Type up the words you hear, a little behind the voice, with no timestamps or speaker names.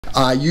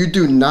You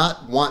do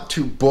not want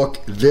to book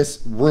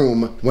this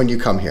room when you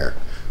come here.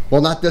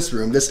 Well, not this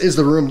room. This is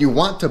the room you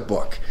want to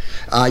book.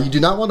 You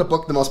do not want to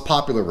book the most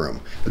popular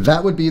room.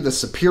 That would be the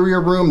Superior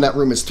room. That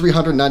room is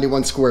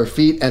 391 square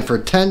feet, and for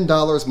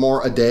 $10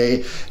 more a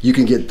day, you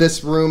can get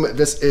this room.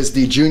 This is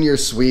the Junior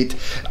Suite,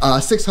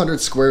 600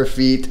 square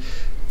feet,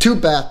 2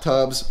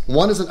 bathtubs,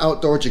 1 is an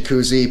outdoor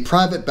jacuzzi,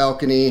 private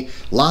balcony,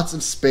 lots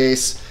of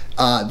space.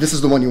 This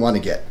is the one you want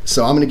to get.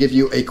 So I'm going to give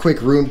you a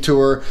quick room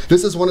tour.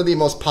 This is one of the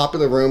most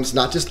popular rooms,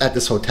 not just at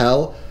this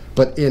hotel,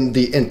 but in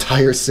the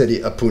entire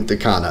city of Punta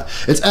Cana.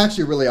 It's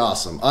actually really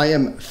awesome. I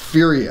am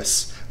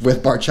furious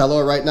with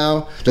Barcelo right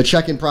now. The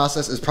check-in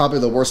process is probably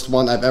the worst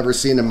one I've ever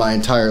seen in my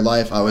entire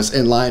life. I was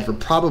in line for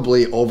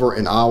probably over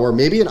an hour,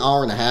 maybe an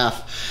hour and a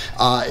half.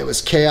 It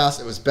was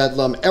chaos, it was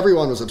bedlam,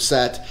 everyone was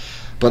upset.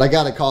 But I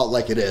gotta call it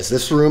like it is.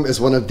 This room is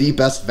one of the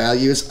best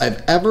values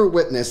I've ever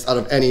witnessed out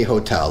of any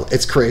hotel.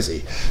 It's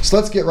crazy. So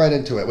let's get right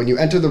into it. When you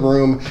enter the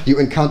room, you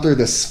encounter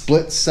this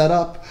split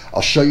setup.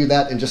 I'll show you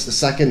that in just a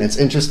second. It's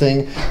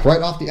interesting.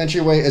 Right off the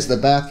entryway is the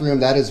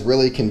bathroom. That is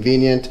really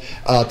convenient.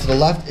 To the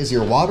left is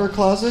your water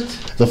closet,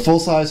 the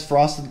full-size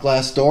frosted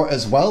glass door,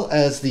 as well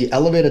as the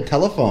elevated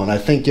telephone. I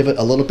think give it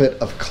a little bit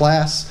of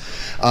class.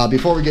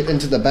 Before we get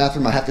into the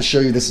bathroom, I have to show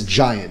you this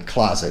giant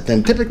closet.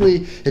 And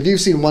typically, if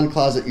you've seen one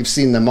closet, you've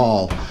seen them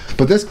all.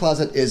 But this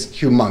closet is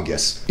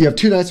humongous. You have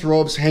 2 nice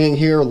robes hanging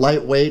here,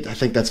 lightweight. I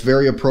think that's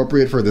very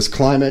appropriate for this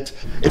climate.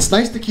 It's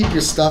nice to keep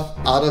your stuff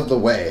out of the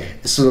way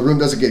so the room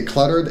doesn't get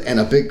cluttered, and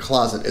a big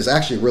closet is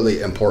actually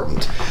really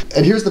important.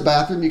 And here's the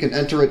bathroom. You can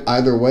enter it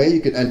either way. You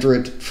can enter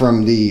it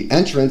from the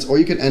entrance, or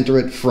you can enter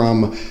it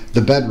from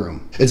the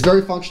bedroom. It's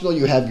very functional.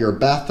 You have your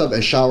bathtub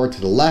and shower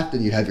to the left,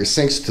 and you have your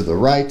sinks to the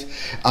right.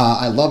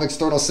 I love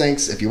external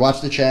sinks. If you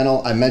watch the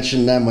channel, I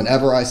mention them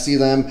whenever I see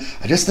them.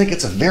 I just think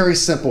it's a very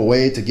simple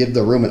way to give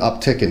the room an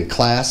uptick in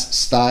class,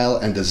 style,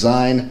 and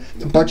design.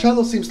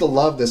 Barcelo seems to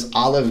love this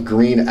olive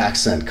green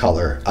accent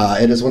color.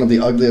 It is one of the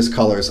ugliest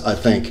colors, I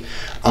think,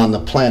 on the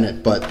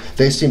planet, but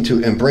they seem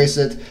to embrace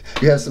it.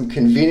 You have some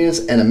convenience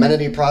and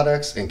amenity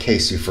products in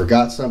case you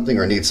forgot something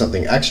or need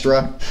something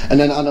extra. And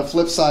then on the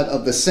flip side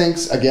of the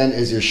sinks, again,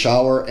 is your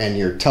shower and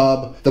your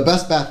tub. The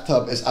best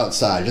bathtub is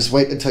outside. Just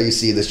wait until you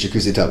see this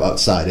jacuzzi tub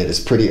outside. It is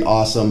pretty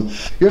awesome.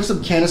 You have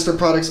some canister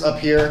products up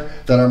here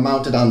that are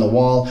mounted on the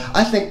wall.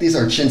 I think these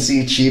are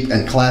chintzy, cheap,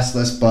 and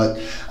classless,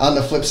 but on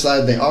the flip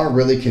side, they are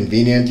really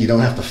convenient. You don't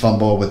have to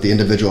fumble with the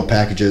individual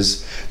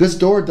packages. This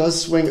door does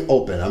swing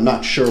open. I'm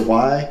not sure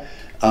why.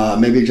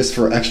 Maybe just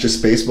for extra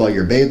space while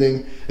you're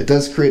bathing. It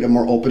does create a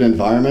more open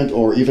environment,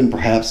 or even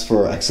perhaps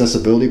for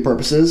accessibility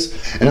purposes.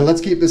 And then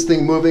let's keep this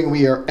thing moving.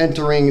 We are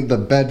entering the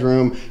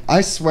bedroom.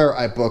 I swear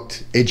I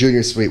booked a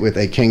junior suite with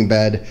a king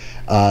bed.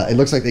 It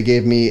looks like they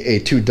gave me a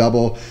 2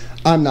 double.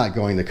 I'm not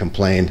going to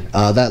complain.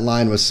 That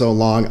line was so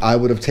long. I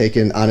would have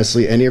taken,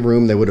 honestly, any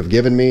room they would have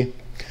given me.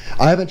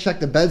 I haven't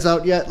checked the beds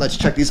out yet. Let's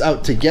check these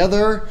out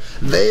together.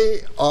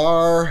 They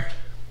are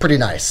pretty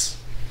nice.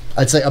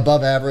 I'd say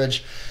above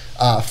average.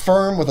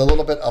 Firm with a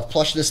little bit of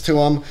plushness to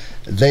them.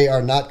 They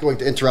are not going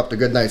to interrupt a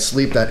good night's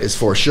sleep, that is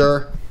for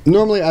sure.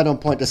 Normally I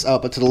don't point this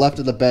out, but to the left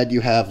of the bed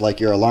you have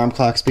like your alarm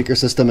clock speaker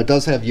system. It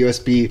does have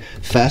USB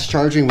fast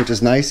charging, which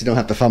is nice. You don't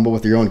have to fumble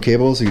with your own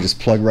cables. You just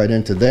plug right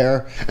into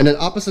there. And then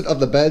opposite of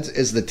the beds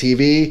is the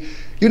TV.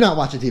 You're not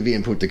watching TV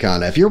in Punta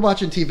Cana. If you're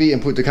watching TV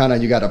in Punta Cana,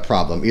 you got a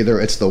problem. Either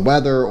it's the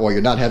weather or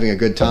you're not having a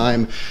good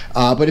time.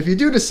 But if you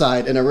do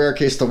decide, in a rare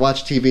case, to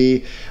watch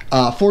TV,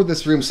 for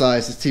this room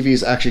size, this TV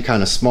is actually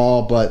kind of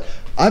small, but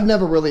I've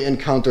never really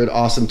encountered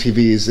awesome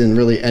TVs in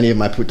really any of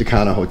my Punta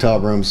Cana hotel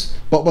rooms.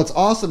 But what's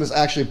awesome is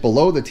actually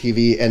below the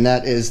TV, and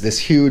that is this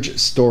huge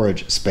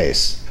storage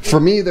space. For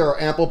me, there are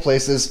ample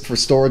places for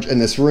storage in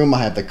this room. I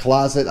have the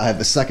closet, I have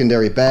the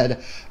secondary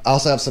bed. I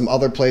also have some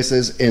other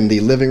places in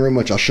the living room,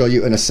 which I'll show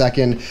you in a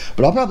second.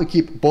 But I'll probably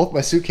keep both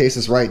my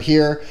suitcases right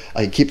here.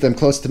 I can keep them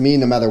close to me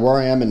no matter where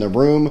I am in the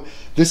room.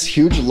 This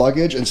huge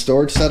luggage and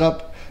storage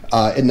setup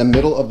in the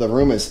middle of the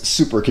room is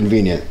super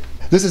convenient.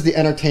 This is the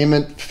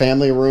entertainment,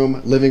 family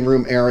room, living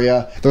room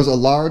area. There's a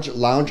large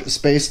lounge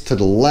space to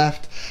the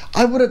left.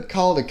 I wouldn't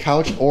call it a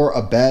couch or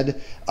a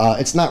bed.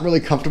 It's not really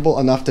comfortable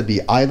enough to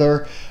be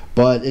either.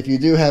 But if you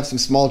do have some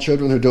small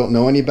children who don't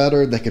know any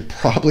better, they could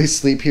probably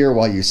sleep here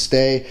while you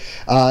stay.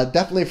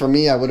 Definitely for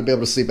me, I wouldn't be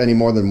able to sleep any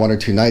more than 1 or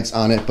 2 nights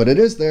on it, but it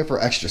is there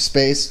for extra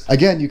space.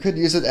 Again, you could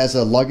use it as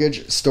a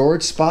luggage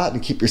storage spot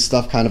and keep your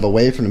stuff kind of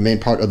away from the main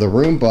part of the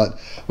room, but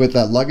with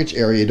that luggage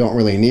area, you don't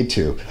really need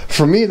to.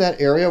 For me, that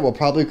area will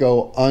probably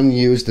go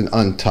unused and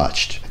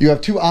untouched. You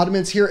have 2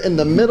 ottomans here in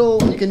the middle.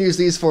 You can use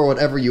these for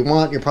whatever you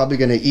want. You're probably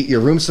gonna eat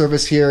your room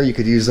service here. You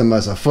could use them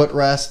as a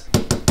footrest.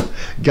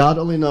 God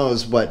only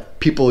knows what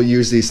people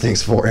use these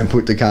things for in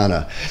Punta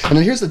Cana. And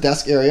then here's the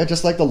desk area,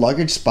 just like the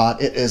luggage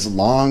spot. It is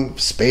long,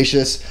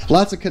 spacious,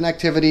 lots of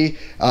connectivity.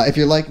 If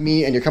you're like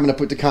me and you're coming to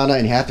Punta Cana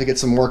and you have to get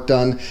some work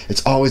done,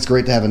 it's always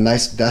great to have a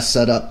nice desk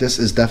setup. This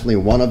is definitely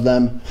one of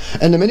them.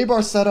 And the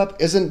minibar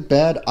setup isn't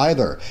bad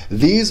either.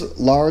 These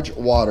large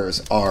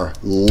waters are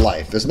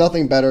life. There's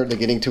nothing better than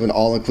getting to an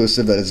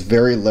all-inclusive that is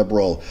very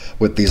liberal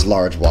with these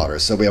large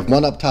waters. So we have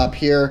one up top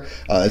here.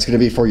 It's going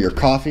to be for your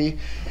coffee.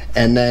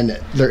 And then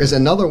there is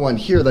another one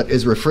here that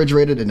is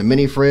refrigerated in a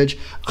mini fridge.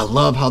 I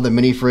love how the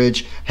mini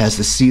fridge has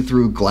the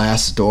see-through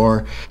glass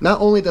door.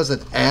 Not only does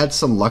it add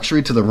some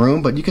luxury to the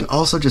room, but you can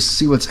also just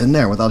see what's in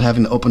there without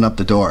having to open up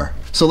the door.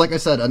 So like I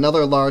said,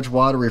 another large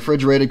water,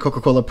 refrigerated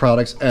Coca-Cola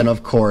products, and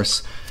of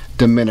course,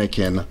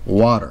 Dominican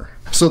water.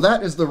 So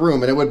that is the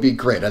room, and it would be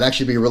great. I'd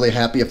actually be really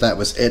happy if that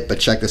was it, but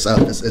check this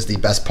out. This is the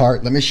best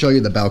part. Let me show you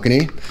the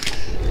balcony.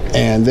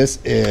 And this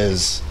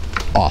is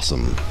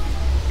awesome.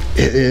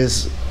 It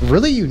is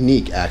really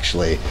unique,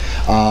 actually.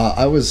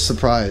 I was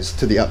surprised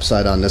to the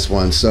upside on this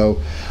one.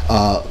 So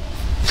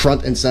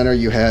front and center,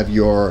 you have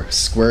your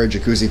square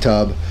jacuzzi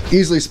tub,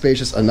 easily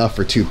spacious enough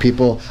for 2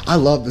 people. I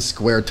love the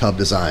square tub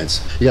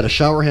designs. You got a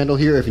shower handle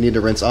here if you need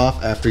to rinse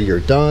off after you're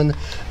done.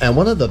 And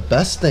one of the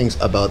best things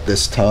about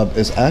this tub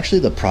is actually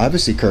the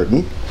privacy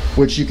curtain,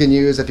 which you can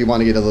use if you want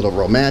to get a little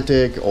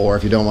romantic, or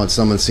if you don't want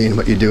someone seeing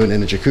what you're doing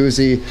in a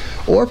jacuzzi,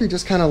 or if you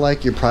just kind of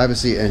like your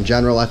privacy in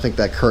general. I think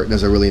that curtain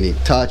is a really neat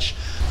touch.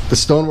 The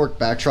stonework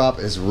backdrop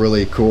is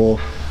really cool.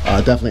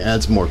 Definitely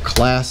adds more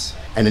class.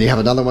 And then you have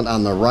another one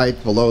on the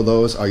right. Below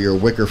those are your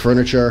wicker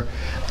furniture.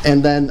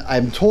 And then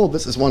I'm told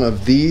this is one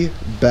of the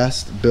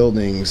best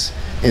buildings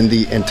in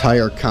the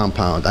entire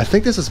compound. I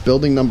think this is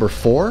building number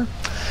 4.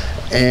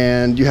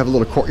 And you have a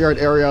little courtyard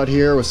area out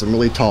here with some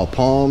really tall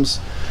palms.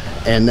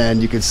 And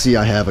then you can see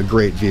I have a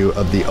great view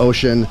of the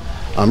ocean.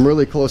 I'm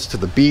really close to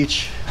the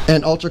beach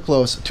and ultra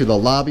close to the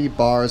lobby,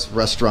 bars,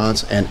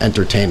 restaurants, and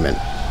entertainment.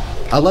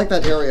 I like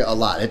that area a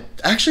lot. It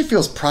actually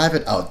feels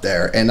private out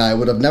there, and I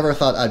would have never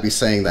thought I'd be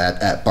saying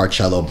that at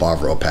Barcelo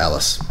Bavaro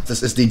Palace.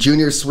 This is the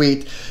junior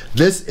suite.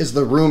 This is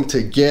the room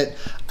to get.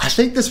 I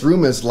think this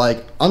room is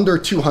like under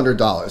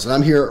 $200, and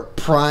I'm here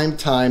prime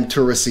time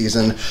tourist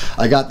season.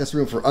 I got this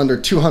room for under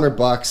 200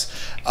 bucks.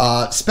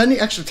 Spend the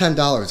extra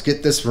 $10,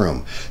 get this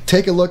room.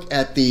 Take a look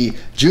at the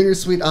junior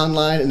suite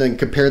online and then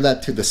compare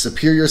that to the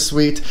superior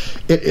suite.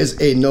 It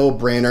is a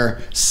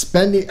no-brainer.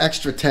 Spend the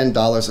extra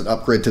 $10 and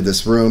upgrade to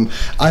this room.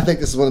 I think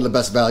this is one of the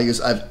best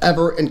values I've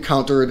ever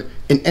encountered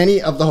in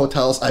any of the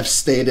hotels I've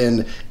stayed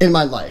in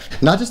my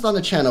life. Not just on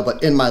the channel,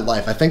 but in my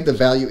life. I think the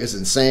value is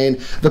insane.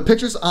 The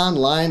pictures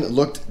online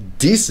looked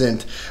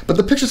decent, but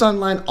the pictures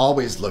online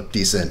always look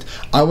decent.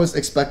 I was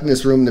expecting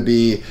this room to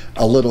be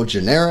a little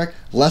generic,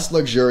 less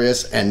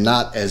luxurious, and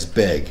not as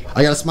big.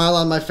 I got a smile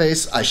on my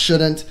face. I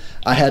shouldn't.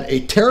 I had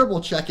a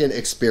terrible check-in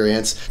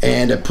experience,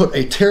 and it put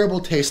a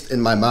terrible taste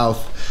in my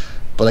mouth.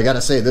 But I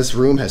gotta say, this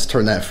room has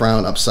turned that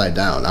frown upside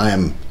down. I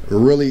am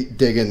really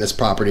digging this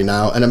property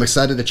now, and I'm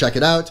excited to check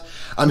it out.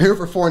 I'm here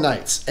for 4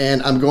 nights,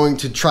 and I'm going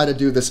to try to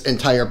do this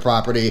entire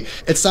property.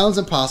 It sounds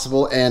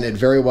impossible, and it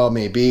very well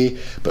may be,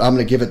 but I'm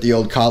gonna give it the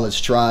old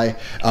college try.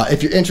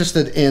 If you're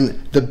interested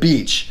in the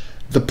beach,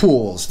 the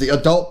pools, the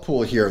adult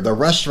pool here, the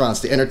restaurants,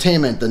 the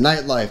entertainment, the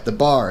nightlife, the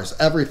bars,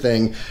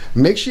 everything,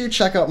 make sure you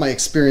check out my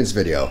experience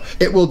video.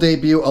 It will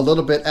debut a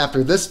little bit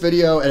after this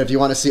video, and if you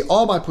want to see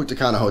all my Punta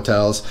Cana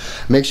hotels,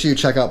 make sure you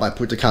check out my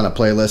Punta Cana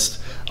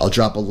playlist. I'll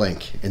drop a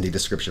link in the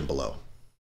description below.